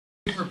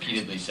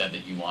repeatedly said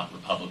that you want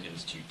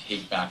Republicans to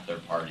take back their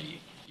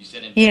party. You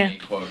said in a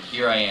quote,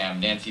 "Here I am,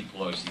 Nancy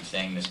Pelosi,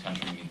 saying this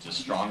country needs a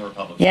strong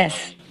Republican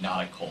Party,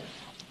 not a cult."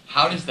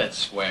 How does that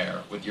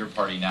square with your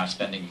party now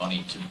spending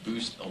money to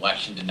boost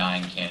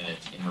election-denying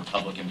candidates in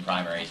Republican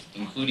primaries,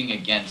 including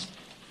against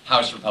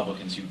House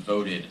Republicans who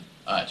voted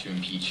to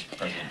impeach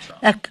President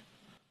Trump? Look,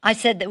 I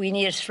said that we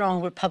need a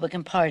strong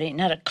Republican Party,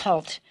 not a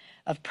cult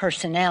of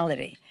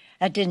personality.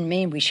 That didn't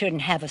mean we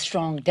shouldn't have a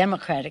strong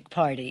Democratic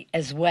Party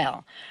as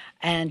well.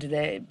 And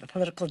the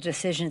political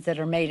decisions that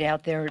are made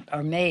out there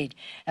are made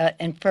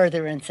in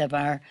furtherance of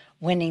our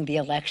winning the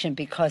election,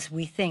 because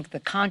we think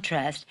the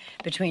contrast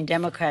between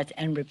Democrats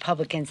and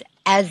Republicans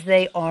as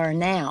they are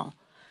now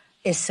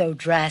is so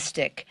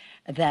drastic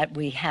that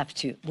we have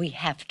to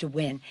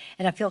win.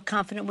 And I feel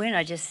confident win.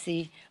 I just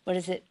see,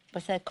 what's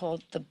that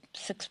called? The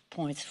 6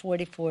 points,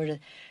 44 to,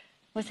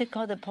 what's it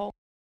called, the poll?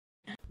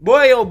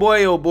 Boy, oh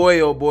boy, oh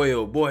boy, oh boy,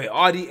 oh boy,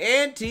 are the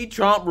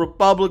anti-Trump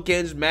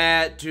Republicans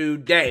mad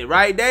today,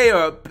 right? They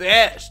are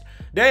pissed.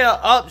 They are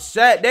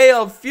upset. They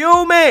are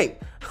fuming,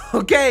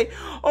 okay,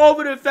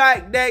 over the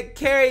fact that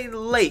Kari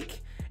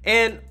Lake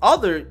and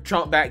other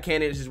Trump-backed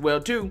candidates as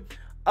well, too,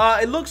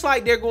 it looks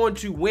like they're going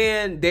to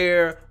win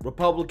their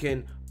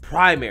Republican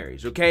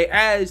primaries, okay,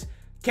 as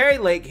Kari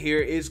Lake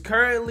here is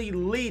currently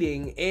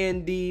leading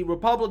in the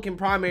Republican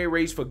primary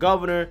race for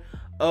governor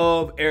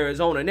of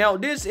Arizona. Now,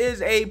 this is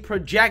a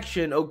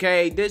projection,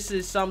 okay? This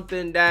is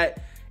something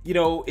that, you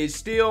know, is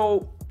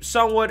still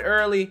somewhat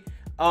early.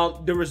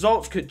 The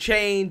results could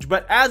change,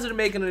 but as of the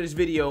making of this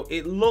video,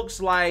 it looks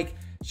like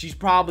she's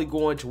probably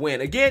going to win.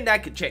 Again,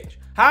 that could change.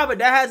 However,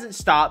 that hasn't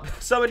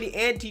stopped some of the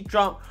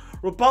anti-Trump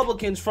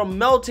Republicans from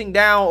melting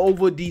down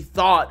over the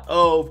thought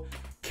of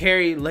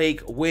Kari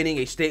Lake winning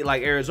a state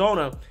like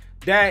Arizona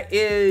that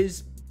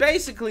is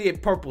basically a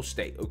purple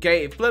state,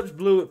 okay? It flips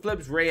blue, it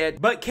flips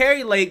red. But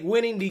Kari Lake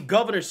winning the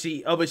governor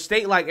seat of a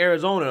state like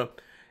Arizona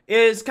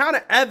is kind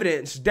of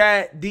evidence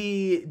that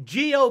the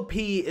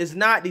GOP is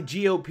not the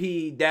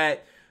GOP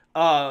that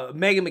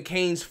Meghan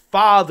McCain's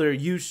father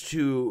used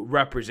to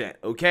represent,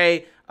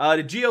 okay?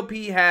 The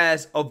GOP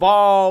has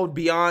evolved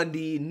beyond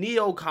the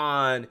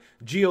neocon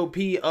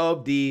GOP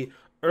of the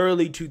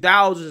early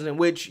 2000s, in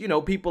which, you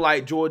know, people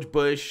like George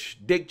Bush,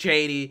 Dick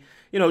Cheney,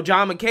 you know,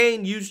 John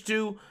McCain used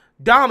to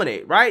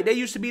dominate, right? They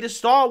used to be the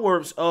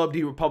stalwarts of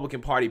the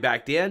Republican Party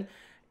back then.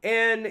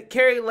 And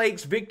Kari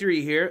Lake's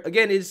victory here,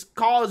 again, is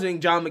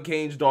causing John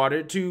McCain's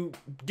daughter to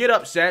get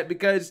upset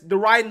because the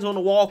writing's on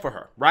the wall for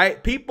her,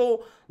 right?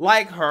 People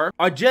like her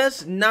are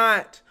just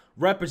not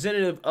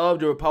representative of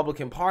the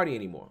Republican Party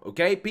anymore,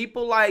 okay?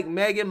 People like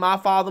Meghan, my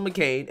father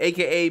McCain,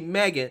 aka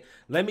Meghan,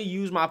 let me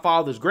use my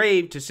father's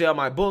grave to sell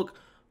my book,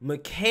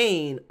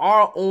 McCain,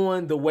 are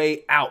on the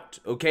way out,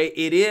 okay?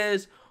 It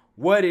is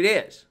what it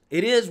is.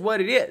 It is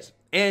what it is.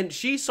 And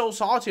she's so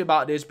salty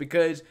about this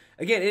because,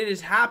 again, it is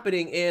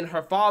happening in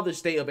her father's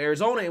state of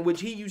Arizona, in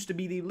which he used to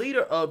be the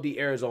leader of the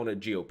Arizona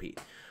GOP.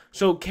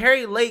 So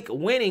Kari Lake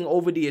winning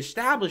over the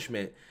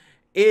establishment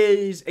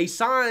is a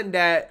sign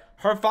that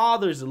her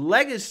father's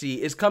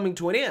legacy is coming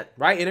to an end,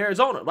 right, in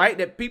Arizona, right?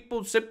 That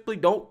people simply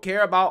don't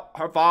care about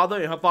her father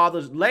and her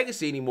father's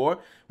legacy anymore,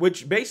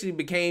 which basically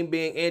became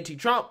being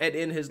anti-Trump at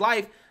the end of his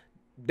life.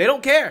 They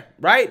don't care,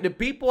 right? The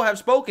people have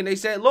spoken. They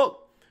said, look,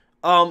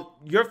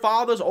 your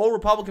father's old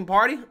Republican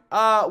Party,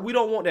 we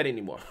don't want that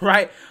anymore,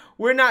 right?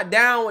 We're not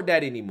down with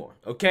that anymore,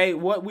 okay?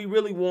 What we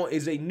really want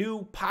is a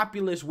new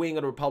populist wing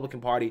of the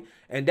Republican Party,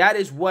 and that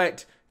is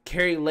what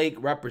Kari Lake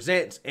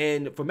represents.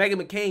 And for Meghan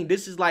McCain,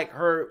 this is like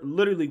her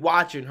literally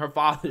watching her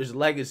father's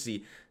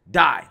legacy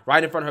die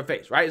right in front of her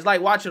face, right? It's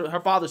like watching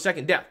her father's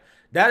second death.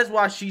 That is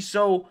why she's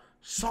so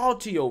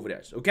salty over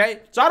this,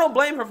 okay? So I don't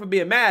blame her for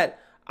being mad.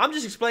 I'm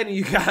just explaining to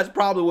you guys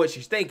probably what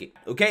she's thinking,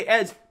 okay?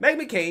 As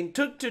Meghan McCain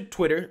took to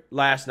Twitter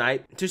last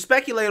night to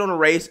speculate on a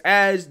race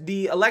as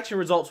the election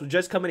results were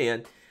just coming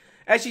in,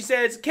 as she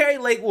says, Kari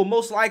Lake will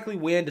most likely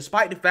win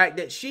despite the fact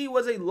that she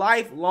was a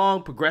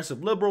lifelong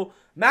progressive liberal,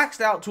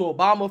 maxed out to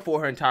Obama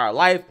for her entire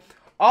life.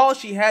 All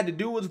she had to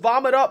do was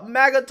vomit up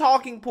MAGA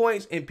talking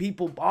points and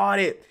people bought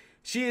it.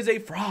 She is a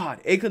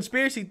fraud, a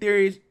conspiracy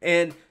theorist,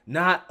 and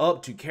not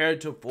up to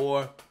character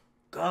for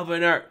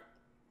governor.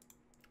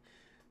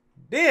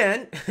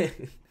 Then,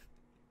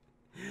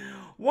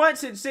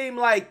 once it seemed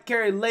like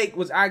Kari Lake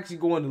was actually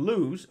going to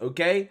lose,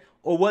 okay,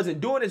 or wasn't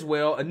doing as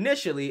well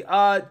initially,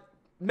 Meghan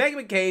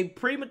McCain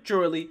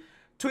prematurely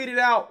tweeted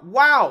out,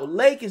 wow,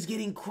 Lake is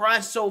getting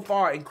crushed so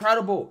far.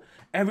 Incredible.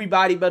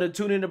 Everybody better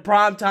tune into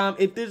primetime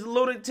if this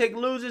lunatic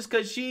loses,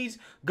 because she's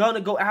going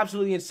to go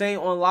absolutely insane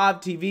on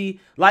live TV.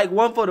 Like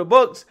one for the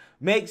books,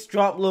 makes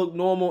Trump look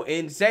normal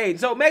insane.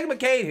 So Meghan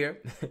McCain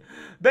here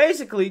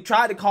basically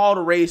tried to call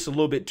the race a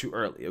little bit too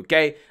early,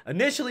 okay?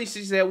 Initially,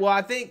 she said, well,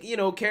 I think, you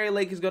know, Kari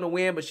Lake is going to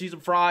win, but she's a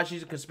fraud,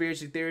 she's a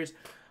conspiracy theorist,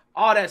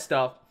 all that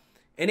stuff.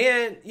 And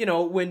then, you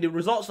know, when the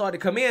results started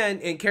to come in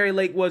and Kari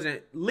Lake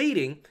wasn't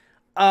leading,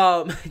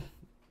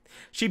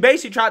 she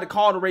basically tried to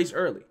call the race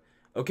early,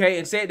 okay,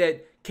 and said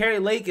that Kari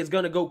Lake is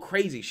going to go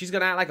crazy. She's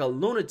going to act like a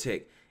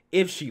lunatic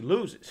if she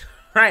loses,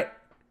 right?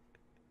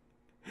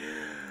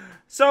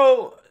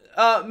 So,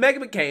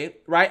 Meghan McCain,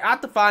 right,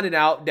 after finding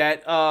out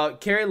that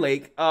Kari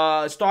Lake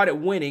started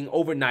winning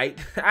overnight,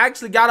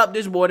 actually got up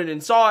this morning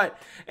and saw it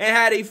and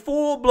had a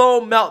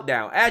full-blown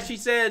meltdown. As she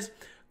says,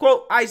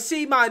 quote, "I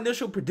see my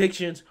initial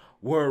predictions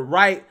were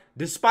right.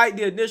 Despite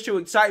the initial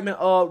excitement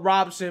of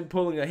Robson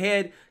pulling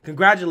ahead,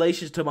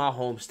 congratulations to my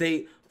home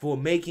state for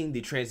making the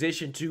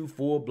transition to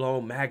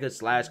full-blown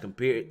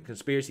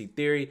MAGA/conspiracy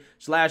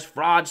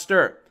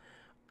theory/fraudster.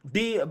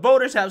 The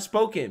voters have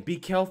spoken. Be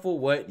careful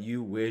what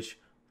you wish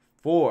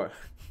for."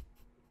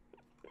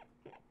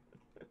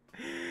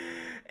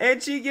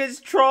 And she gets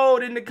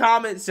trolled in the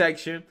comment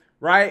section,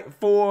 right,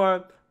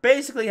 for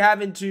basically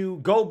having to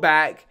go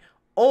back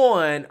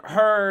on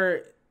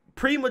her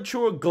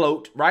premature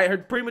gloat, right, her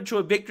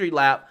premature victory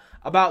lap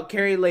about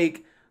Kari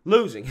Lake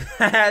losing,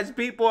 as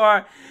people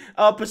are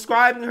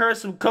prescribing her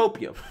some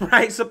copium,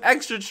 right, some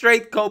extra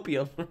strength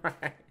copium,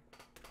 right,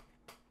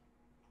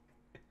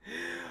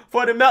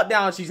 for the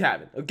meltdown she's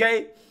having,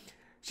 okay?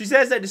 She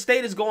says that the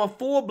state is going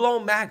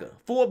full-blown MAGA,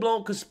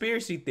 full-blown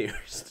conspiracy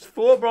theorist,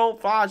 full-blown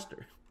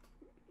fraudster.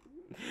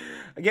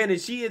 Again, and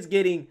she is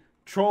getting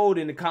trolled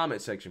in the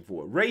comment section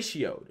for it,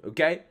 ratioed,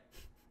 okay?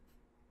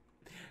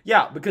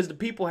 Yeah, because the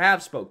people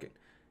have spoken,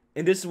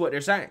 and this is what they're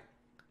saying,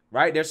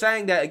 right? They're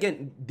saying that,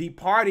 again, the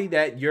party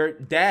that your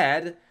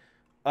dad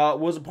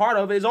was a part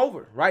of is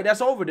over, right? That's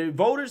over. The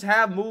voters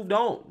have moved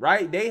on,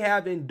 right? They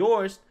have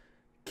endorsed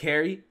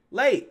Kari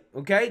Lake,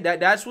 okay?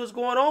 That's what's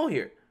going on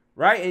here,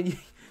 right? And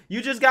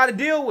you just got to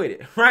deal with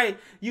it, right?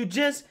 You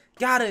just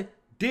got to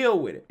deal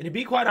with it. And to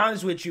be quite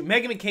honest with you,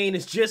 Meghan McCain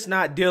is just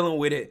not dealing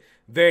with it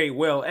very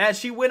well, as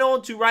she went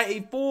on to write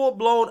a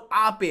full-blown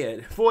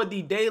op-ed for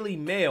the Daily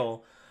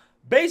Mail,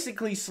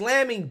 basically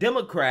slamming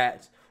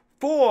Democrats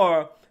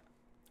for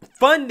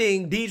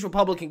funding these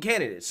Republican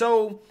candidates.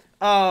 So,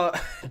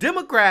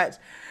 Democrats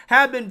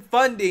have been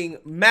funding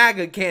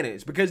MAGA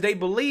candidates because they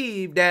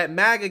believe that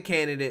MAGA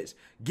candidates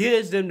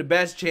gives them the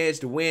best chance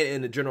to win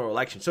in the general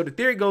election. So the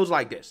theory goes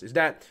like this, is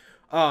that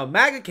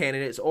MAGA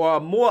candidates are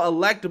more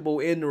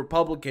electable in the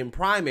Republican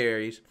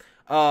primaries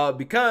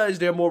because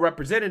they're more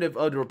representative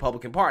of the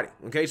Republican Party.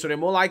 Okay, so they're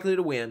more likely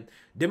to win.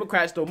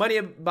 Democrats throw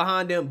money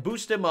behind them,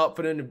 boost them up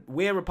for them to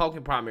win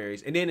Republican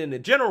primaries. And then in the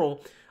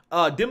general,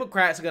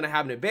 Democrats are going to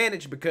have an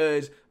advantage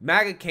because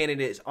MAGA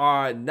candidates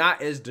are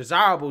not as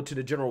desirable to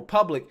the general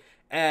public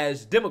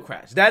as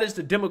Democrats. That is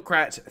the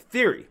Democrats'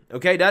 theory.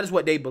 Okay, that is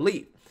what they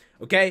believe.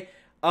 Okay,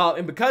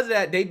 and because of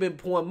that, they've been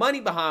pouring money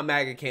behind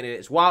MAGA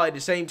candidates while at the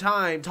same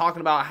time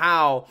talking about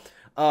how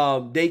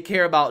they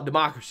care about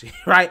democracy,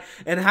 right?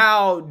 And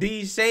how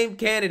these same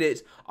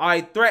candidates are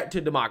a threat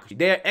to democracy.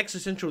 They're an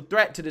existential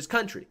threat to this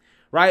country,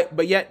 right?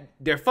 But yet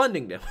they're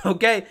funding them,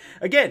 okay?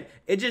 Again,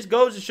 it just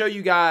goes to show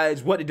you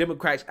guys what the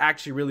Democrats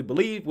actually really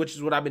believe, which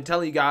is what I've been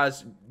telling you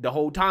guys the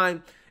whole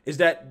time, is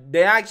that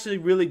they actually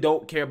really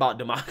don't care about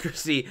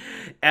democracy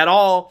at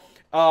all.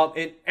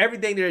 And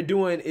everything they're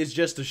doing is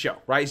just a show,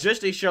 right? It's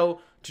just a show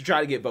to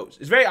try to get votes.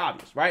 It's very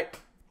obvious, right?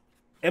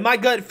 And my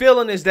gut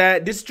feeling is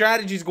that this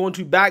strategy is going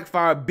to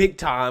backfire big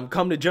time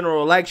come the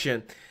general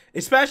election,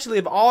 especially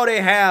if all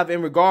they have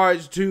in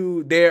regards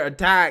to their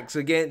attacks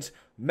against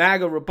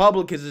MAGA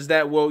Republicans is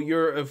that, well,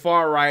 you're a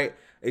far-right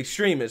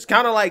extremist.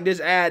 Kind of like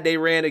this ad they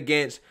ran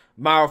against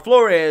Mayra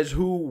Flores,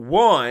 who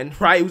won,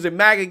 right? He was a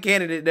MAGA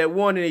candidate that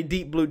won in a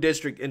deep blue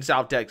district in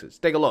South Texas.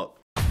 Take a look.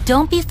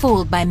 Don't be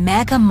fooled by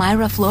MAGA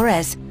Mayra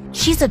Flores.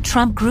 She's a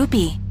Trump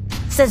groupie.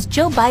 Says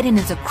Joe Biden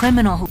is a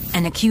criminal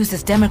and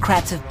accuses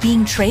Democrats of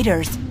being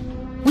traitors.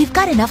 We've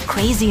got enough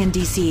crazy in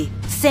D.C.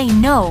 Say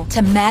no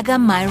to MAGA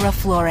Mayra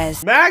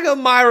Flores. MAGA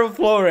Mayra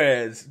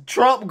Flores,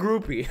 Trump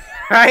groupie,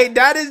 right?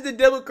 That is the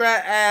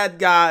Democrat ad,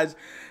 guys,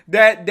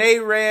 that they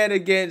ran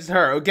against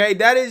her, okay?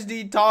 That is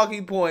the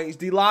talking points,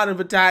 the line of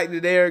attack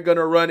that they're going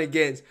to run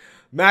against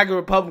MAGA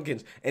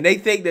Republicans. And they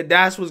think that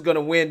that's what's going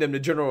to win them the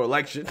general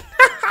election.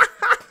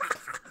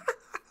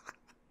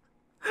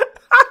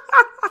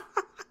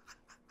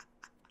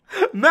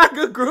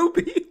 MAGA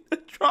groupie,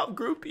 Trump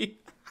groupie.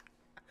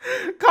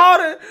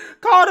 Called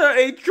her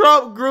a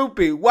Trump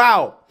groupie.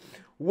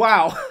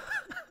 Wow.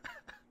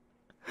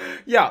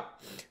 Yeah,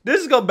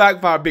 this is going to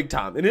backfire big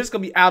time, and this is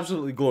going to be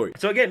absolutely glorious.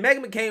 So again,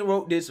 Meghan McCain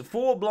wrote this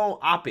full-blown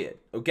op-ed,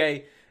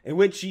 okay, in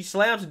which she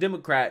slams the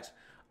Democrats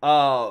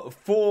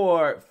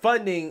for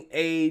funding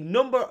a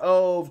number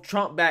of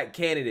Trump-backed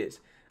candidates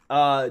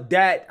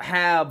that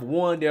have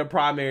won their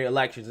primary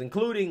elections,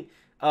 including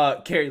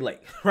Kari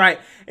Lake, right?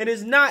 And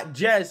it's not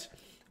just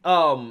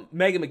Meghan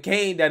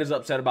McCain that is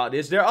upset about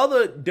this. There are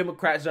other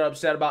Democrats that are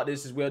upset about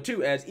this as well,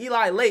 too, as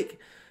Eli Lake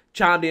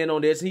chimed in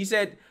on this, and he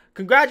said,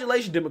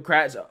 "Congratulations,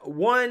 Democrats.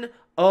 One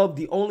of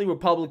the only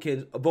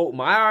Republicans vote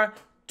Mayra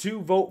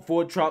to vote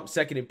for Trump's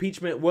second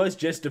impeachment was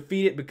just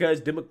defeated because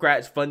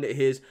Democrats funded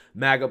his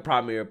MAGA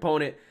primary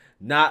opponent.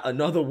 Not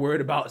another word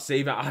about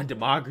saving our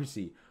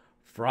democracy.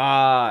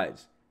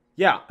 Frauds."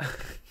 Yeah.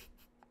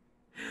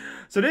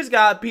 So this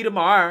guy, Peter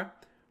Maher,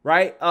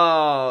 right,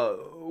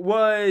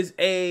 was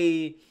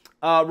a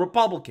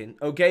Republican,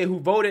 okay, who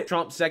voted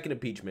Trump's second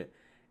impeachment.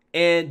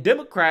 And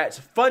Democrats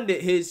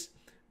funded his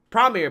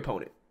primary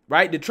opponent,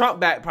 right? The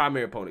Trump-backed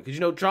primary opponent. Because,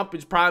 you know, Trump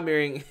is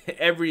primarying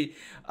every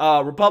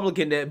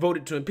Republican that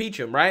voted to impeach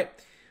him, right?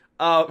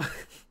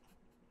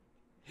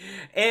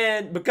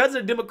 And because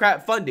of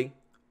Democrat funding,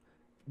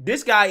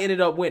 this guy ended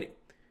up winning,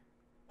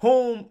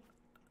 whom,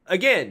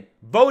 again,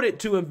 voted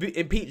to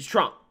impeach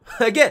Trump.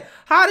 Again,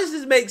 how does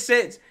this make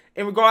sense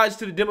in regards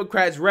to the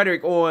Democrats'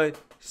 rhetoric on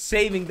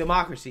saving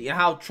democracy and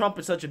how Trump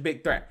is such a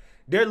big threat?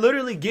 They're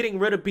literally getting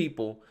rid of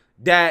people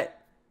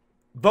that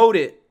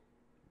voted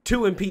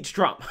to impeach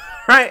Trump,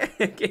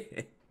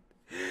 right?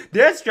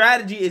 Their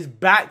strategy is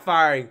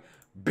backfiring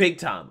big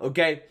time,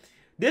 okay?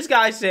 This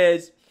guy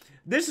says,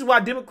 this is why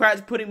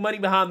Democrats putting money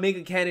behind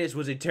mega candidates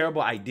was a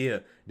terrible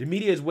idea. The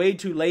media is way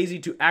too lazy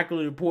to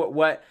accurately report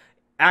what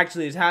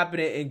actually is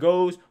happening and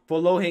goes for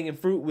low-hanging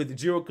fruit with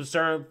zero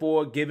concern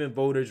for giving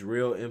voters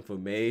real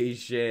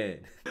information.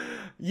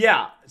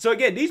 Yeah, so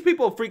again, these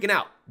people are freaking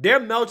out. They're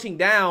melting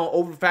down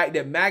over the fact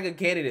that MAGA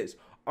candidates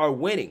are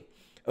winning,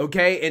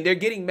 okay? And they're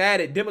getting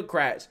mad at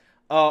Democrats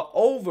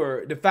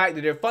over the fact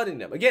that they're funding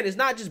them. Again, it's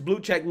not just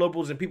blue-check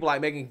liberals and people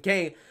like Meghan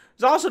McCain.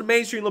 It's also the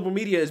mainstream liberal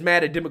media is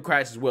mad at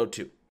Democrats as well,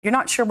 too. You're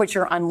not sure what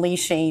you're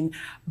unleashing,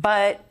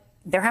 but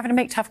they're having to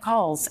make tough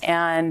calls.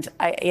 And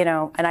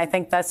I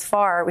think thus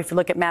far, if you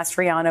look at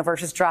Mastriano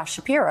versus Josh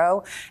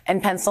Shapiro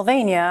in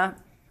Pennsylvania,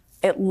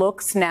 it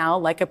looks now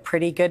like a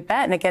pretty good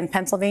bet. And again,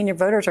 Pennsylvania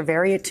voters are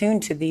very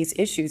attuned to these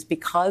issues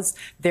because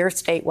their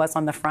state was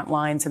on the front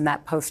lines in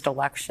that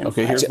post-election.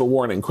 Okay, here's the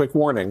warning, quick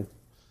warning.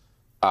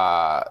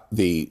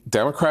 The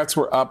Democrats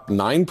were up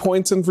 9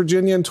 points in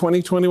Virginia in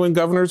 2021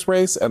 governor's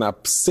race and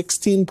up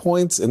 16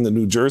 points in the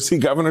New Jersey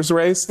governor's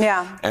race.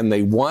 Yeah. And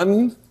they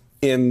won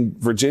in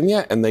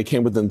Virginia and they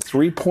came within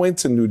 3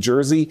 points in New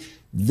Jersey.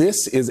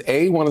 This is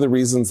one of the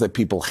reasons that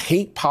people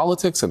hate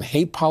politics and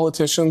hate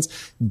politicians,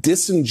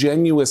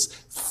 disingenuous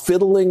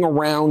fiddling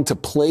around to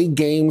play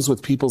games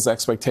with people's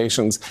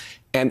expectations.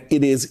 And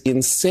it is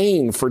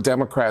insane for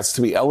Democrats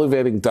to be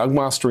elevating Doug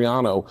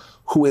Mastriano,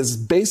 who has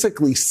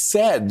basically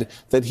said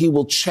that he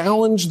will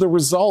challenge the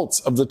results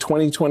of the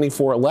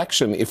 2024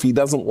 election if he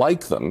doesn't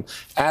like them,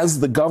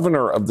 as the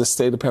governor of the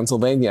state of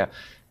Pennsylvania.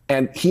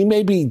 And he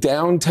may be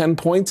down 10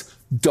 points.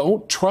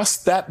 Don't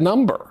trust that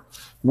number.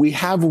 We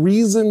have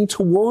reason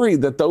to worry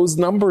that those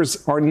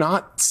numbers are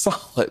not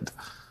solid.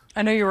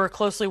 I know you were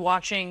closely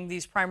watching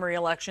these primary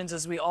elections,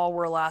 as we all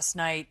were last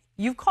night.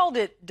 You called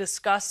it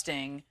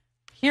disgusting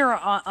here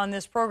on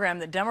this program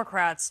that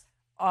Democrats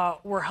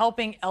were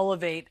helping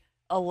elevate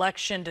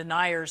election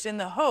deniers in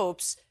the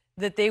hopes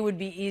that they would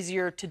be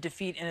easier to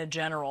defeat in a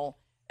general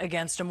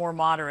against a more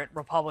moderate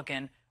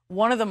Republican.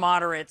 One of the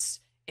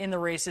moderates in the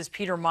races,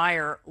 Peter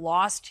Meyer,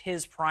 lost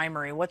his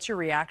primary. What's your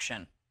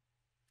reaction?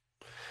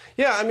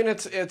 Yeah, I mean,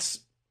 it's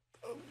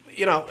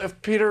you know,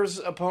 if Peter's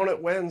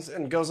opponent wins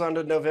and goes on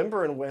to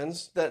November and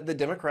wins, the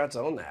Democrats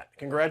own that.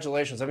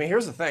 Congratulations. I mean,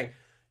 here's the thing.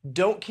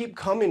 Don't keep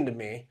coming to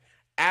me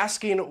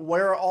asking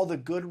where are all the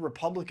good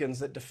Republicans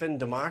that defend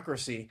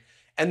democracy,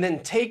 and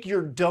then take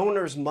your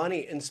donors'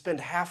 money and spend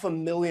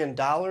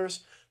 $500,000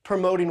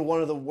 promoting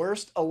one of the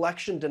worst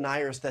election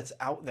deniers that's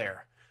out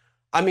there.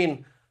 I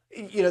mean,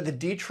 you know, the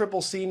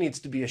DCCC needs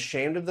to be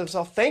ashamed of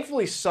themselves.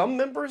 Thankfully, some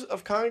members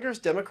of Congress,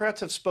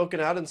 Democrats, have spoken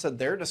out and said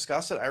they're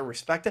disgusted. I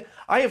respect it.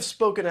 I have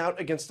spoken out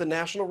against the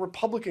National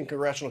Republican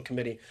Congressional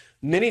Committee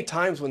many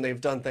times when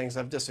they've done things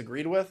I've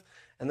disagreed with.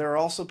 And there are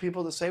also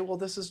people that say, well,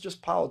 this is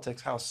just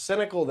politics, how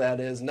cynical that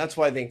is. And that's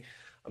why I think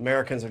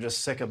Americans are just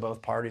sick of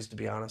both parties, to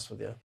be honest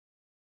with you.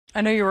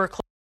 I know you were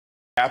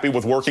happy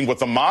with working with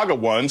the MAGA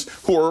ones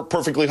who are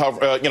perfectly,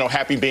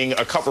 happy being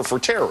a cover for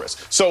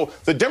terrorists. So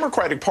the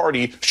Democratic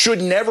Party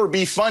should never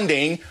be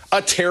funding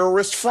a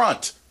terrorist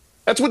front.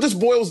 That's what this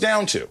boils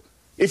down to.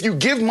 If you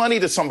give money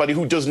to somebody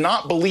who does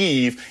not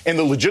believe in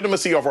the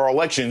legitimacy of our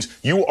elections,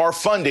 you are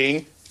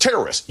funding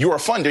terrorists. You are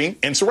funding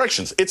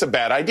insurrections. It's a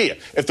bad idea.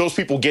 If those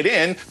people get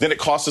in, then it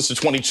costs us the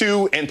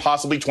 22 and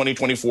possibly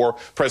 2024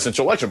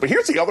 presidential election. But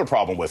here's the other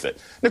problem with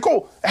it.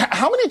 Nicole,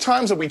 how many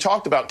times have we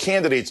talked about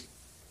candidates,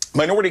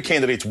 minority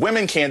candidates,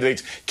 women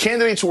candidates,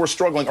 candidates who are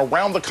struggling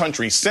around the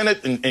country,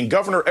 Senate and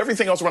governor,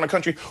 everything else around the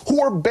country,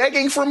 who are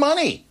begging for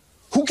money,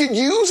 who could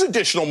use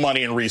additional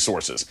money and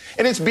resources?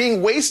 And it's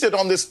being wasted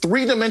on this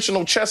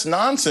three-dimensional chess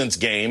nonsense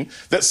game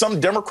that some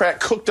Democrat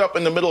cooked up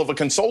in the middle of a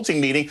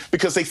consulting meeting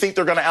because they think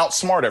they're going to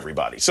outsmart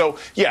everybody. So,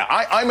 yeah,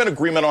 I'm in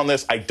agreement on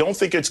this. I don't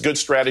think it's good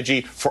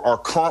strategy for our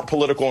current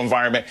political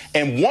environment.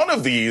 And one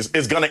of these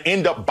is going to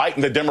end up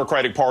biting the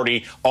Democratic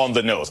Party on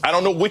the nose. I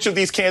don't know which of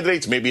these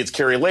candidates. Maybe it's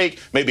Kari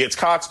Lake. Maybe it's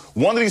Cox.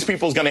 One of these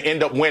people is going to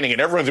end up winning.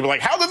 And everyone's going to be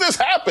like, how did this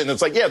happen?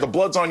 It's like, yeah, the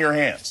blood's on your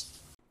hands.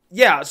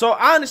 Yeah, so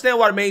I understand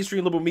why the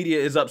mainstream liberal media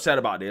is upset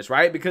about this,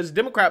 right? Because the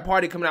Democrat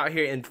Party coming out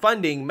here and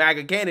funding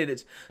MAGA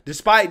candidates,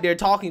 despite their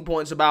talking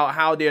points about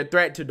how they're a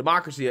threat to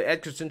democracy, an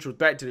existential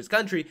threat to this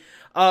country,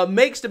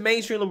 makes the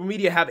mainstream liberal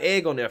media have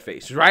egg on their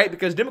faces, right?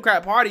 Because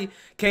Democrat Party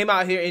came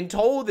out here and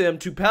told them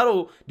to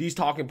peddle these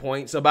talking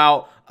points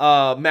about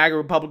MAGA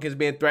Republicans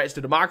being threats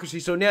to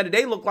democracy. So now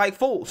they look like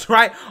fools,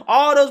 right?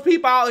 All those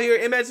people out here,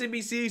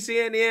 MSNBC,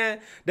 CNN,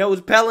 that was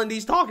peddling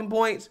these talking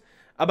points,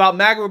 about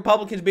MAGA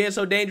Republicans being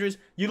so dangerous,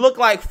 you look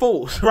like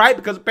fools, right?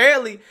 Because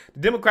apparently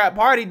the Democrat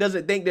Party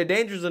doesn't think they're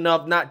dangerous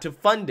enough not to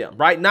fund them,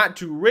 right? Not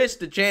to risk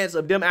the chance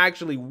of them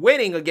actually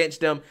winning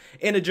against them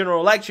in a general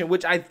election,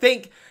 which I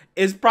think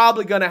is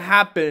probably going to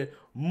happen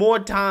more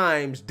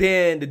times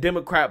than the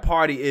Democrat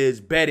Party is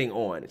betting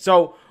on.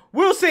 So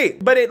we'll see,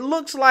 but it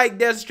looks like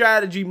their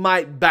strategy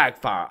might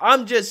backfire.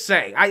 I'm just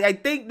saying, I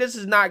think this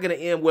is not going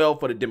to end well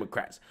for the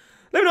Democrats.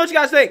 Let me know what you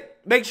guys think.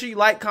 Make sure you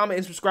like, comment,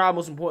 and subscribe.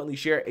 Most importantly,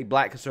 share a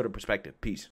Black conservative perspective. Peace.